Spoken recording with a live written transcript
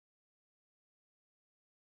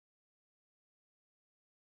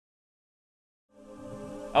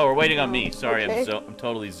Oh, we're waiting on me. Sorry, Okay. I'm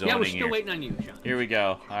totally zoning Yeah, we're here. still waiting on you, Sean. Here we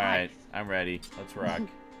go. All right, I'm ready. Let's rock.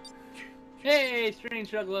 Hey, Strange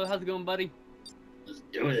Juggalo, how's it going, buddy? Let's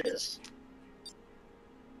do this.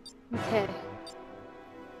 Okay.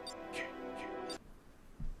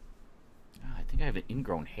 I think I have an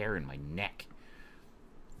ingrown hair in my neck.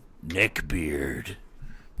 Neck beard.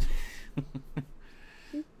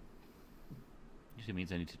 Usually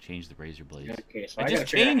means I need to change the razor blades. Okay, so I gotta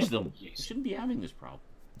just figure out changed how to them. play I Jason. shouldn't be having this problem.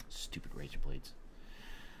 Stupid razor blades.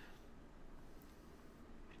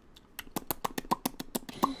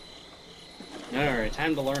 Alright,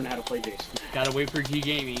 time to learn how to play Jason. Gotta wait for G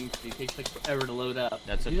Gaming, so it takes like forever to load up.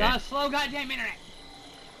 That's okay. He's on a slow goddamn internet!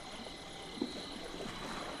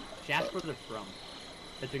 Jasper the From.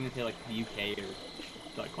 That's gonna say like the UK or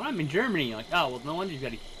like, well, I'm in Germany. Like, oh, well, no wonder you've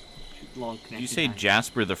got a long connection. Did you say time.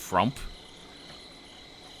 Jasper the Frump?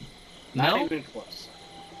 Not No? even close.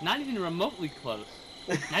 Not even remotely close.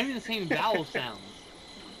 Not even the same vowel sounds.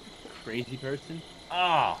 Crazy person.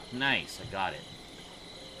 Oh, nice. I got it.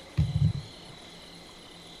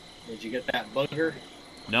 Did you get that booger?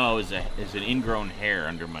 No, it's an ingrown hair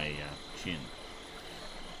under my chin.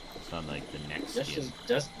 It's on like the neck skin.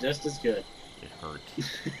 Just as good. It hurt.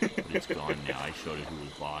 But it's gone now. I showed it who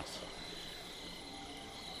was boss.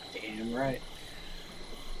 Damn right.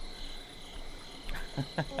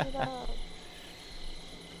 Hold up.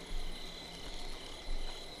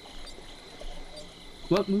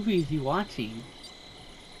 What movie is he watching?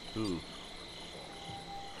 Who?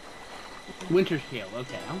 Winter's Tale.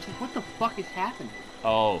 Okay. I was like, what the fuck is happening?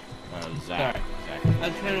 Oh, Zach. Sorry. Zach. I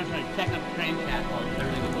was trying to check up the train chat while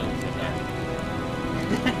everything was loading. So sorry.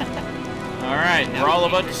 All right, Now we're all we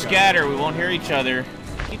about can't to hear scatter. We won't hear each other.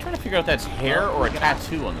 Keep trying to figure out if that's hair or a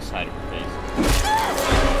tattoo on the side of her face.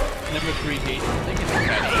 Number 3, Jason. I think it's a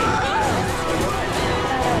tattoo.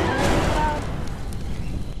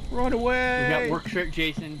 Run away! We got work shirt,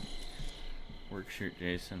 Jason. Work shirt,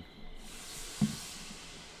 Jason.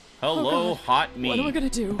 Hello, hot meat. What am I gonna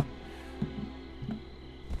do?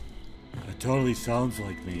 It totally sounds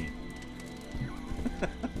like me.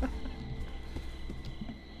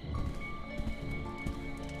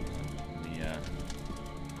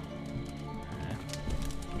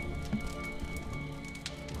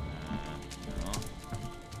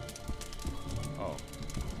 Oh.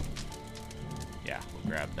 Yeah,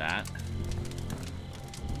 we'll grab that.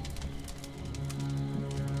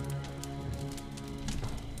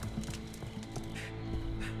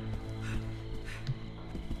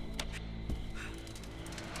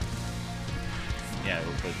 Yeah,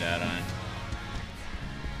 we'll put that on.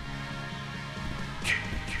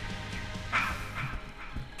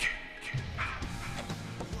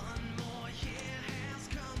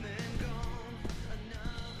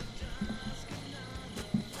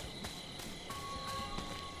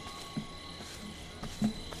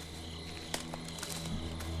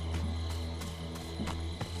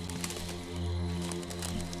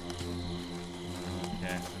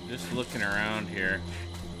 Okay, I'm just looking around here.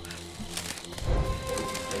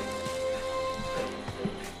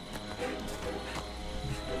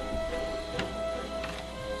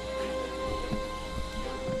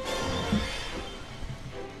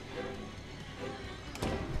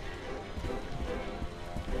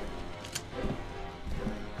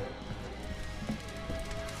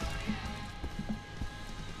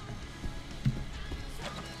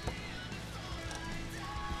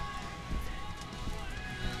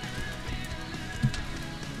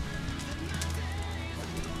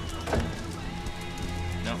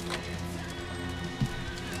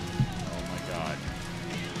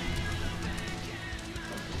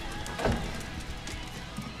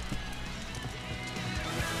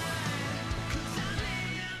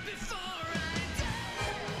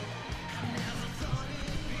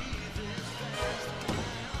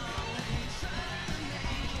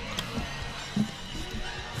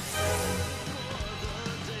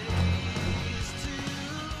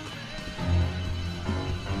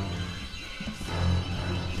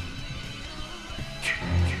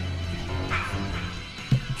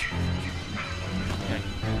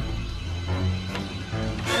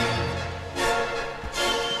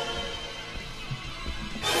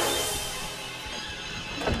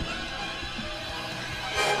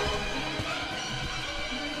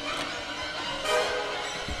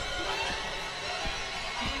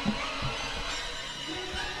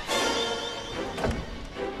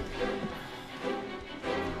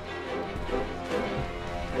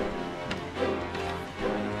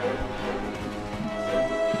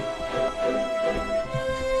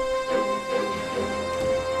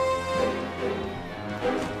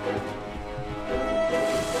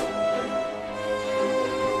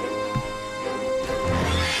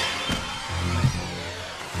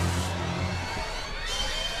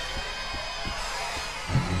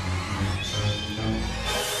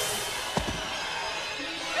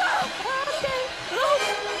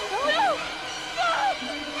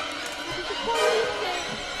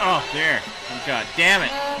 God damn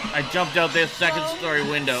it! I jumped out this second story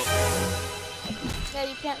window. Yeah,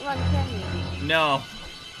 you can't run, can you? No.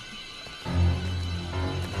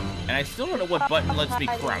 And I still don't know what button lets me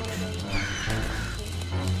crouch.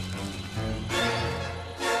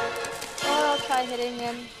 I'll try hitting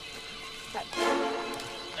him.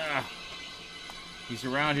 He's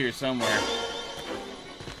around here somewhere.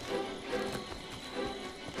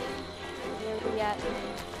 Where are we at?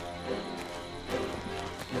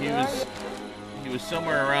 He was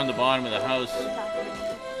somewhere around the bottom of the house.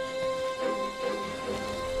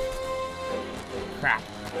 Crap.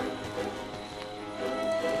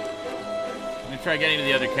 I'm gonna try getting to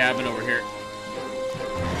the other cabin over here.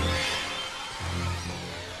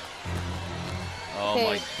 Oh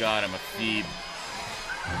my god, I'm a phoebe.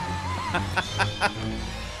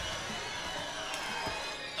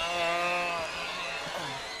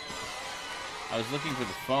 I was looking for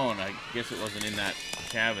the phone. I guess it wasn't in that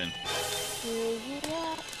cabin. Oh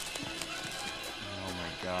my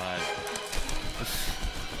god.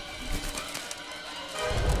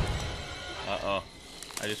 Uh-oh.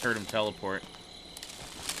 I just heard him teleport.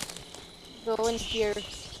 Go in here.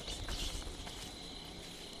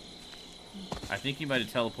 I think he might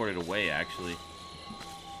have teleported away, actually.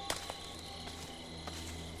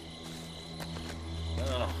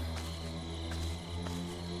 Ugh.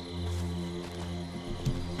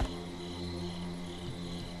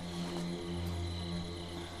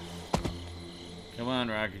 Come on,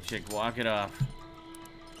 Rocket Chick, walk it off.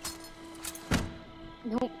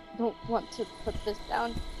 Don't want to put this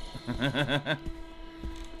down.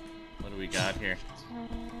 What do we got here?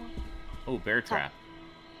 Oh, bear trap.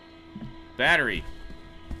 Battery.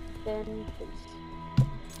 Then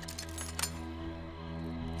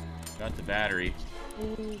Got the battery.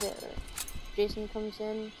 and there. Jason comes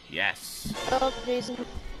in. Yes. Oh, Jason's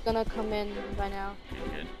gonna come in by now. Okay,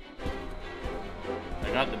 good.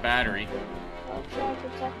 I got the battery. I'll try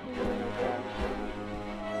protecting you.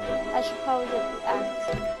 I should probably get the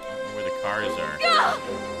axe. Where the cars are.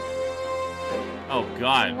 Oh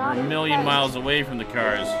god, we're a million miles away from the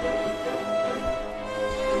cars.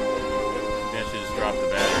 Maybe I should just drop the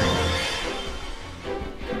battery.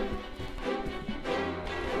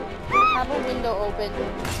 Have a window open.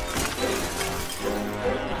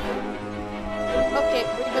 Okay,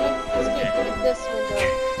 we're gonna escape through this window.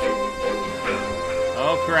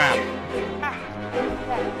 Oh crap.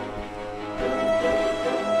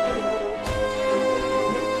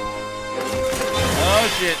 Oh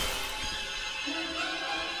shit.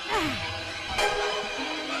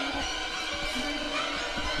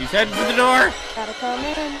 He's heading for the door. Gotta come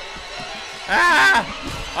in. Ah!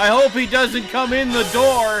 I hope he doesn't come in the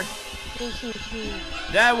door.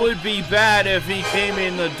 That would be bad if he came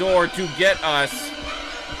in the door to get us.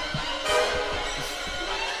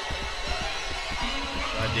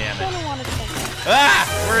 God damn it. Ah!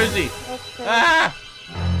 Where is he? Okay. Ah!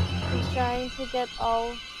 He's trying to get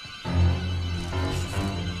all.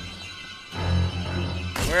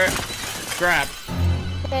 Where? Crap.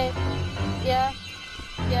 Okay. Yeah.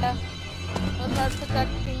 Yeah. I'll start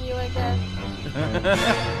protecting you again.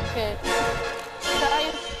 Okay.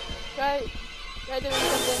 Try doing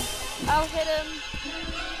something. I'll hit him.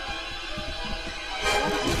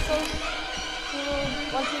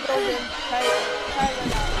 Once he goes in, try run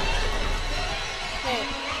out. Okay.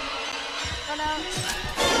 Run out.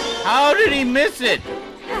 How did he miss it?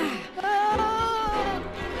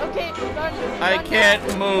 Okay, run. I can't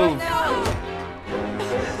move. Run now.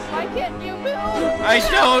 Why can't you move? I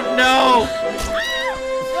don't know.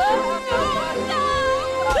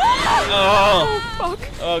 Oh. Fuck.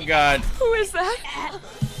 Oh god. Who is that?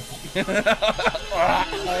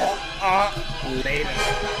 Later.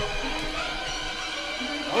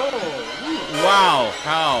 Oh. Wow.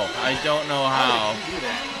 How? I don't know how. Do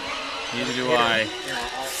that. Neither do I. Here,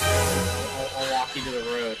 I'll walk you to the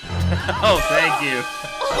road. Oh, thank you.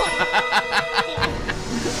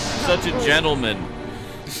 Such a gentleman.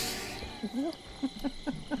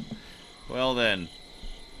 Well then.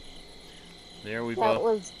 There we That go.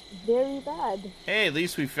 was very bad. Hey, at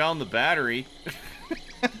least we found the battery.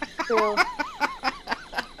 True.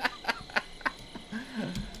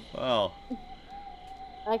 Well.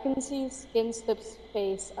 I can see Skin Slip's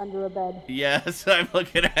face under a bed. Yes, I'm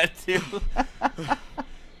looking at too.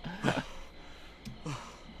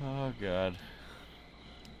 Oh god.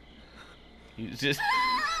 He's just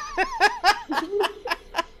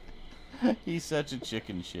he's such a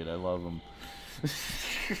chicken shit. I love him.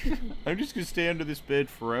 I'm just gonna stay under this bed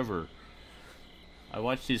forever. I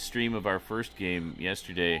watched his stream of our first game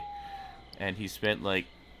yesterday, and he spent like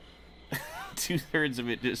 2/3 of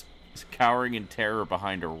it just cowering in terror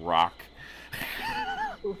behind a rock.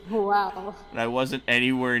 Wow. And I wasn't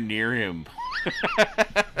anywhere near him.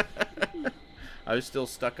 I was still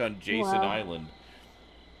stuck on Jason Wow. Island.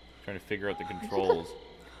 Trying to figure out the controls.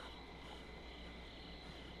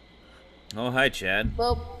 Oh, hi, Chad.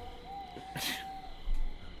 Well,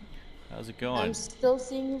 How's it going? I'm still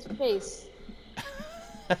seeing his face.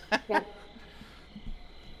 Can't-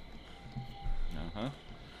 Uh-huh.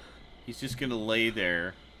 He's just gonna lay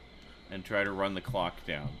there and try to run the clock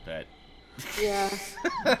down. That. Yeah.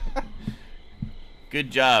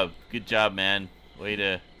 Good job. Good job, man. Way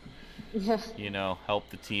to, Yeah. you know, help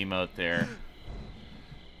the team out there.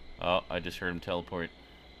 Oh, I just heard him teleport.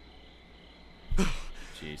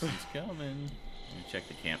 Jason's coming. Let me check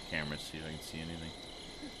the camp cameras, see if I can see anything.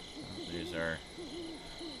 Oh, there's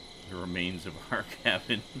the remains of our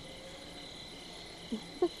cabin.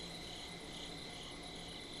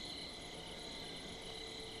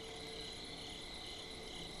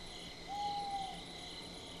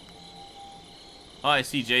 Oh, I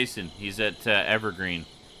see Jason. He's at Evergreen.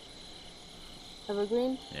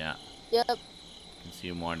 Evergreen? Yeah, Yep. can see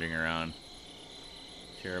him wandering around.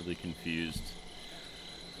 Terribly confused.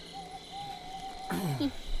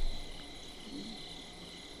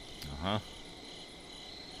 Uh-huh.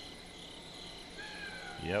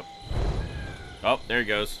 Yep. Oh, there he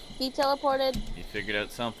goes. He teleported. He figured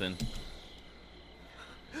out something.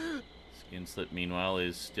 Skin Slip, meanwhile,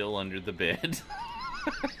 is still under the bed.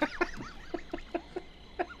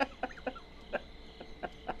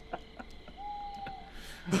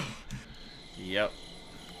 Yep.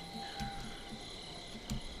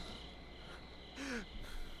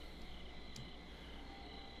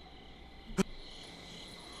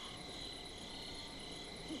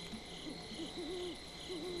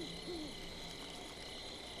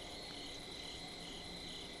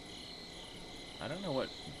 I don't know what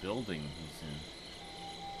building he's in.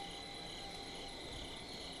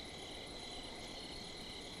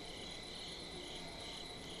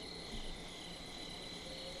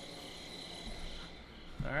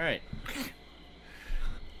 All right.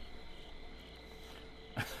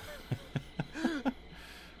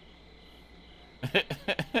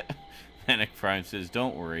 Panic Prime says,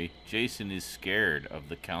 "Don't worry. Jason is scared of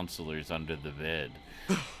the counselors under the bed."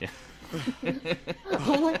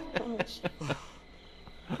 Oh my gosh.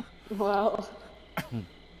 Wow.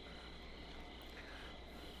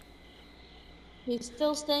 He's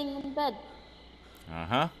still staying in bed.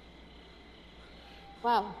 Uh-huh.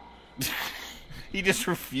 Wow. He just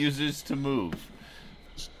refuses to move.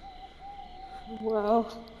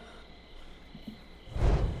 Wow.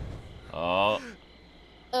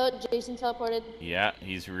 Oh, Jason teleported. yeah,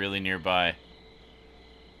 he's really nearby.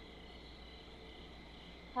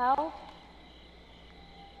 How?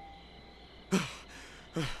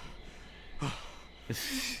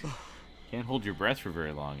 Can't hold your breath for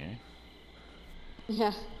very long, eh?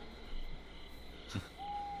 Yeah.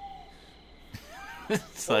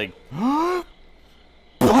 It's like, oh,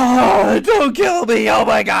 don't kill me! Oh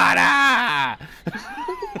my god! Ah!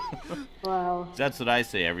 Wow. That's what I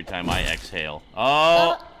say every time I exhale.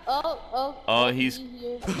 Oh, Oh, he's-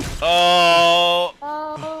 here. oh!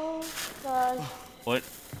 Oh gosh. What?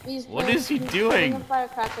 He's What putting- is he he's doing? putting a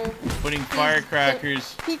firecracker. Putting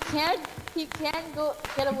firecrackers. He can't go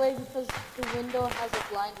get away because the window has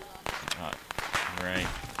a blinder on. Oh, right.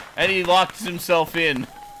 And he locks himself in.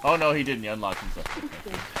 Oh no, he didn't. He unlocked himself.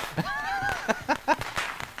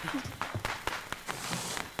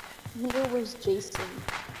 Where was Jason?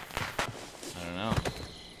 I don't know.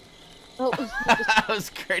 Oh, That was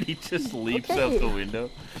great. He just leaps out Okay. the window.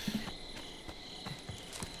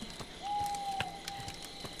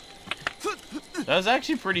 That was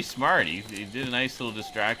actually pretty smart. He did a nice little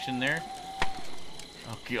distraction there.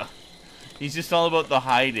 Oh god. He's just all about the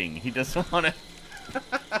hiding. He doesn't want to...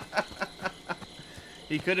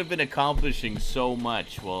 He could have been accomplishing so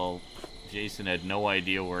much while Jason had no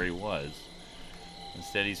idea where he was.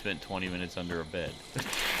 Instead, he spent 20 minutes under a bed.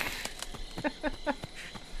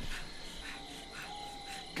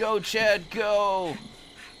 Go, Chad, go!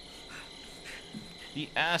 The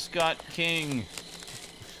Ascot King.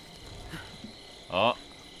 Oh,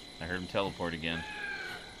 I heard him teleport again.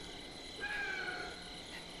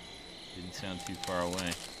 Didn't sound too far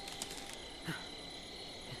away.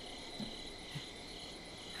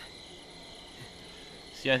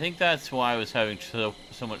 See, I think that's why I was having so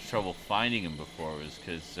much trouble finding him before, was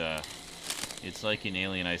because it's like in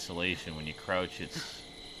Alien Isolation. When you crouch, it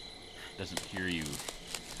doesn't hear you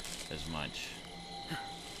as much.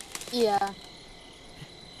 yeah.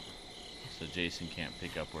 So Jason can't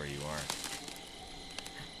pick up where you are.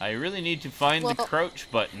 I really need to find the Well- crouch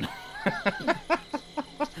button.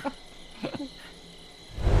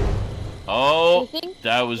 Oh, I think,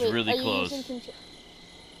 that was wait, really are you close. using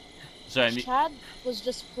Sorry, Chad was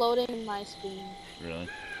just floating in my screen. really?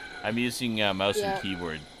 I'm using mouse Yeah. and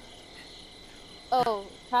keyboard. Oh,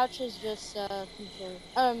 crouch is just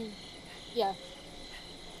control. Yeah,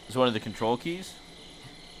 Is one of the control keys?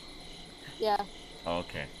 yeah. Oh,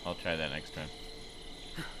 okay, I'll try that next time.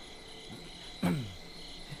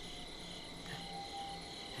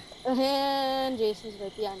 And Jason's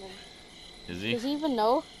right behind him. Is he? Does he even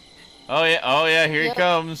know? Oh yeah, here Yep. he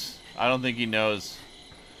comes. I don't think he knows.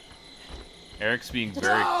 Eric's being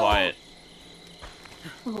very No! quiet.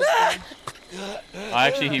 Oh, God.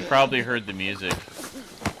 Actually, he probably heard the music.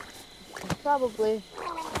 Probably.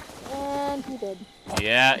 And he did.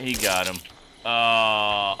 Yeah, he got him.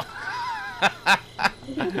 Oh.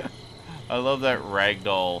 I love that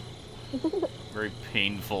ragdoll. Very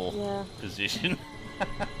painful Yeah. position.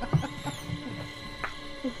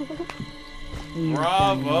 You've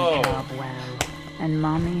Bravo. done your job well, and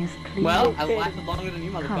mommy is pleased. Well, I lasted longer than you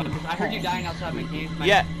motherfuckers. I heard you dying outside my game.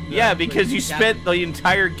 Yeah, because you spent the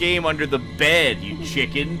entire game under the bed, you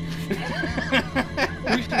chicken.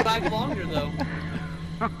 We survived longer though.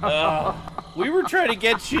 We were trying to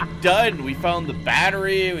get shit done. We found the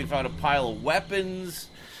battery. We found a pile of weapons.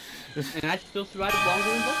 And I still survived longer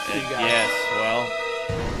than both of you guys. Yes, well,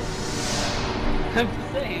 I'm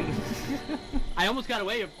just saying. I almost got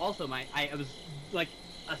away. Also, I was like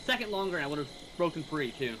a second longer, and I would have broken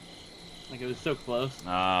free too. Like it was so close.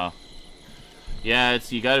 yeah,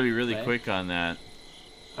 you got to be really Okay. quick on that.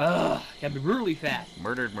 Ugh, gotta be brutally fast.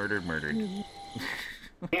 Murdered.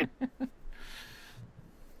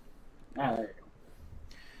 Ah, there you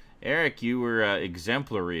Eric, you were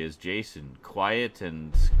exemplary as Jason. Quiet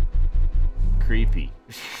and creepy.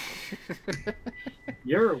 go.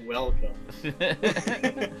 You're welcome.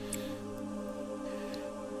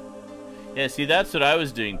 Yeah, see, that's what I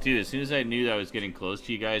was doing too. As soon as I knew that I was getting close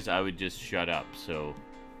to you guys, I would just shut up so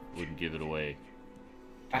I wouldn't give it away.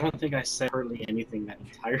 I don't think I said hardly anything that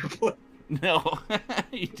entire play. No,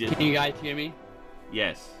 you didn't. Can you guys hear me?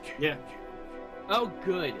 Yes. Yeah. Oh,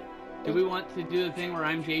 good. Do we want to do the thing where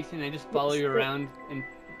I'm Jason and I just follow you around and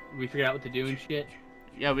we figure out what to do and shit?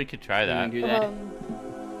 Yeah, we could try We that. can do that.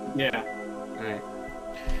 Yeah.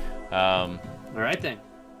 Alright. Alright then.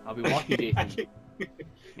 I'll be walking Jason.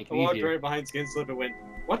 Make I it walked easier. right behind Skin Slip and went,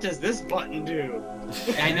 "What does this button do?"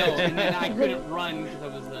 I know, and then I couldn't run because I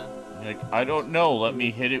was Like, I don't know. Let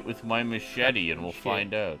me hit it with my machete and we'll Shit.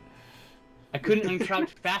 find out. I couldn't uncrouch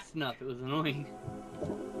fast enough. It was annoying.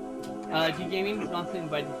 G Gaming wants to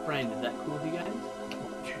invite a friend. Is that cool with you guys?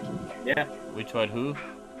 Yeah. Which one? Who?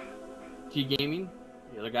 G Gaming,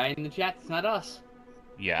 the other guy in the chat. It's not us.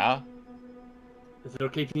 Yeah. Is it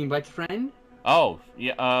okay if you invite a friend? Oh,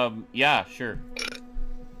 yeah. Yeah, sure.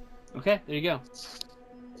 Okay, there you go.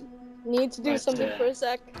 Need to do But, something for a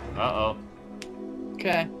sec. Uh-oh.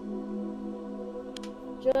 Okay.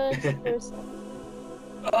 Just for a sec.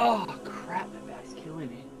 Oh crap! My back's killing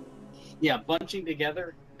me. Yeah, bunching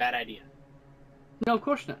together, bad idea. No, of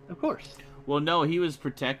course not. Of course. Well, no, he was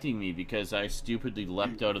protecting me because I stupidly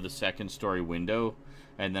leapt out of the second-story window,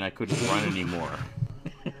 and then I couldn't run anymore.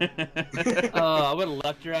 Oh, I would have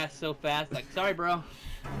left your ass so fast. Like, sorry, bro.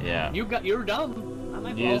 Yeah. You were dumb. Not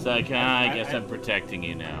my He was fault. like, I guess I'm protecting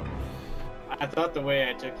you now. I thought the way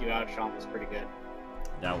I took you out, Sean, was pretty good.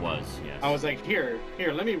 That was, yes. I was like, here,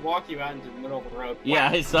 let me walk you out into the middle of the road. Yeah,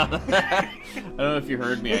 I saw that. I don't know if you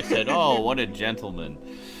heard me. I said, oh, what a gentleman.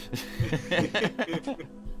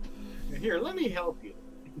 Here, let me help you.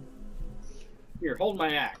 Here, hold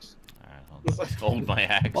my axe. Alright, hold my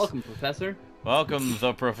axe. Welcome, Professor. Welcome,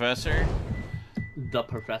 the professor. The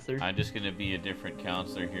Professor. I'm just going to be a different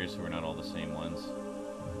counselor here so we're not all the same ones.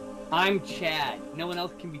 I'm Chad. No one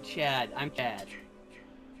else can be Chad. I'm Chad.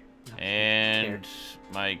 And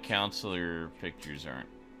my counselor pictures aren't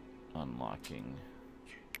unlocking.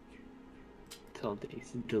 Till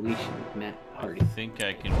days deletion with Matt I Hardy. think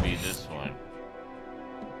I can be this one.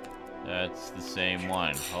 That's the same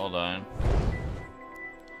one. Hold on.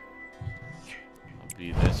 I'll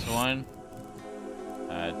be this one.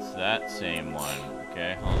 That's that same one.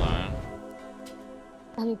 Okay, hold on.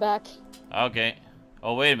 I'm back. Okay.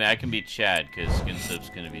 Oh, wait a minute. I can be Chad because Skin Slip's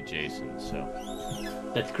going to be Jason, so.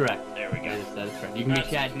 That's correct. There we go. That is correct. You can be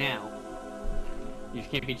Chad now. You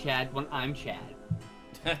just can't be Chad when I'm Chad.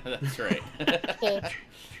 That's right. Okay.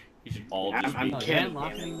 We should all just I'm be.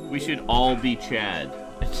 kidding. We should all be Chad.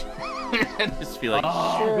 Just be like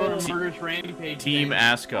Oh, Sure. go to Murderous Rampage. Team then.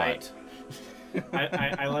 Ascot.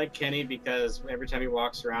 I like Kenny because every time he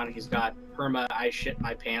walks around, he's got perma I shit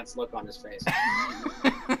my pants look on his face.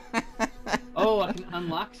 Oh, I can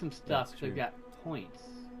unlock some stuff. That's So I've true. got points.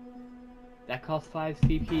 That costs 5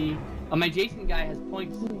 CP. Oh, my Jason guy has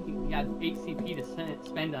points. He has 8 CP to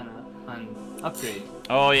spend on upgrades.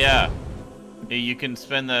 Oh yeah. Yeah, you can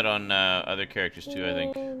spend that on other characters too, I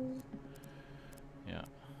think. Yeah.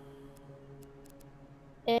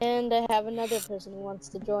 And I have another person who wants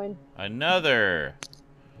to join. Another.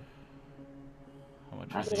 How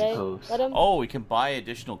much I is Should it? I suppose. let him? Oh, we can buy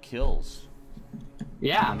additional kills.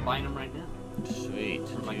 Yeah, I'm buying them right now. Sweet.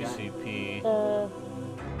 Oh my 2 God. CP.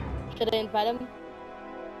 Should I invite him?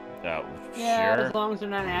 Yeah, Yeah, sure. as long as they're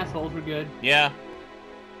not assholes, we're good. Yeah.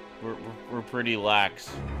 We're pretty lax.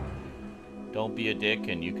 Don't be a dick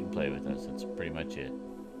and you can play with us. That's pretty much it.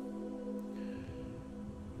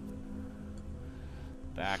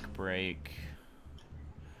 Back break.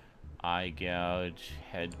 Eye gouge.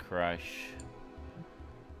 Head crush.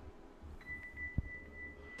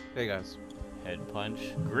 Hey guys. Head punch.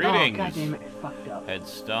 Oh, Greetings! God damn it, I fucked up. Head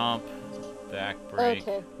stomp. Back break.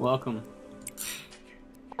 Okay, Welcome.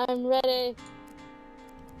 I'm ready.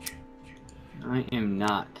 I am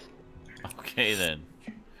not. Okay then.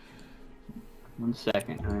 1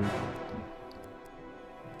 second.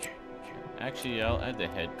 Actually, I'll add the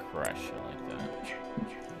head crush. I like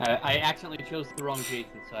that. I accidentally chose the wrong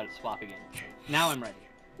Jason, so I had to swap again. Now I'm ready.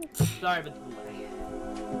 Sorry about the delay.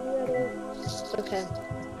 Okay.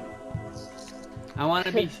 I want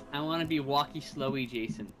to be walkie slowy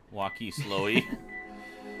Jason. Walkie slowy.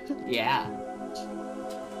 Yeah.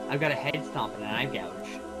 I've got a head stomp and an eye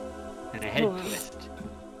gouge. And a head twist.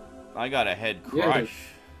 I got a head Yeah. crush.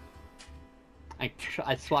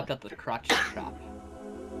 I swapped out the crotch trap.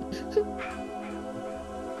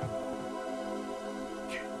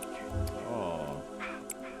 Oh.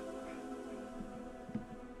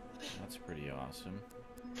 That's pretty awesome.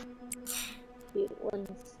 Wait 1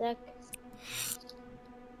 sec.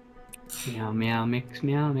 Meow meow mix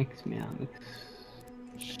meow mix meow mix.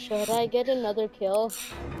 Should I get another kill?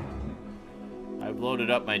 I've loaded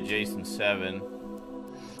up my Jason 7.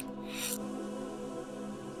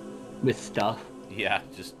 With stuff. Yeah,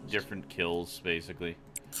 just different kills, basically.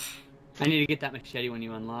 I need to get that machete when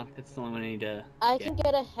you unlock. That's the only one I need to. I can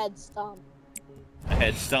get a head stomp. A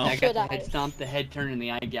head I stomp. got Should the I? head stomp, the head turn, and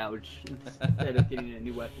the eye gouge instead of getting a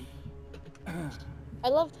new weapon. I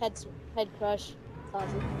love head crush. It's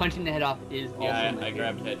awesome. Punching the head off is also Yeah, my I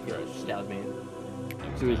grabbed favorite head crush. Stout man,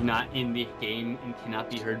 who is not in the game and cannot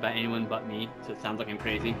be heard by anyone but me. So it sounds like I'm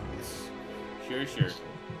crazy. Sure.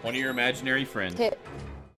 One of your imaginary friends. Okay,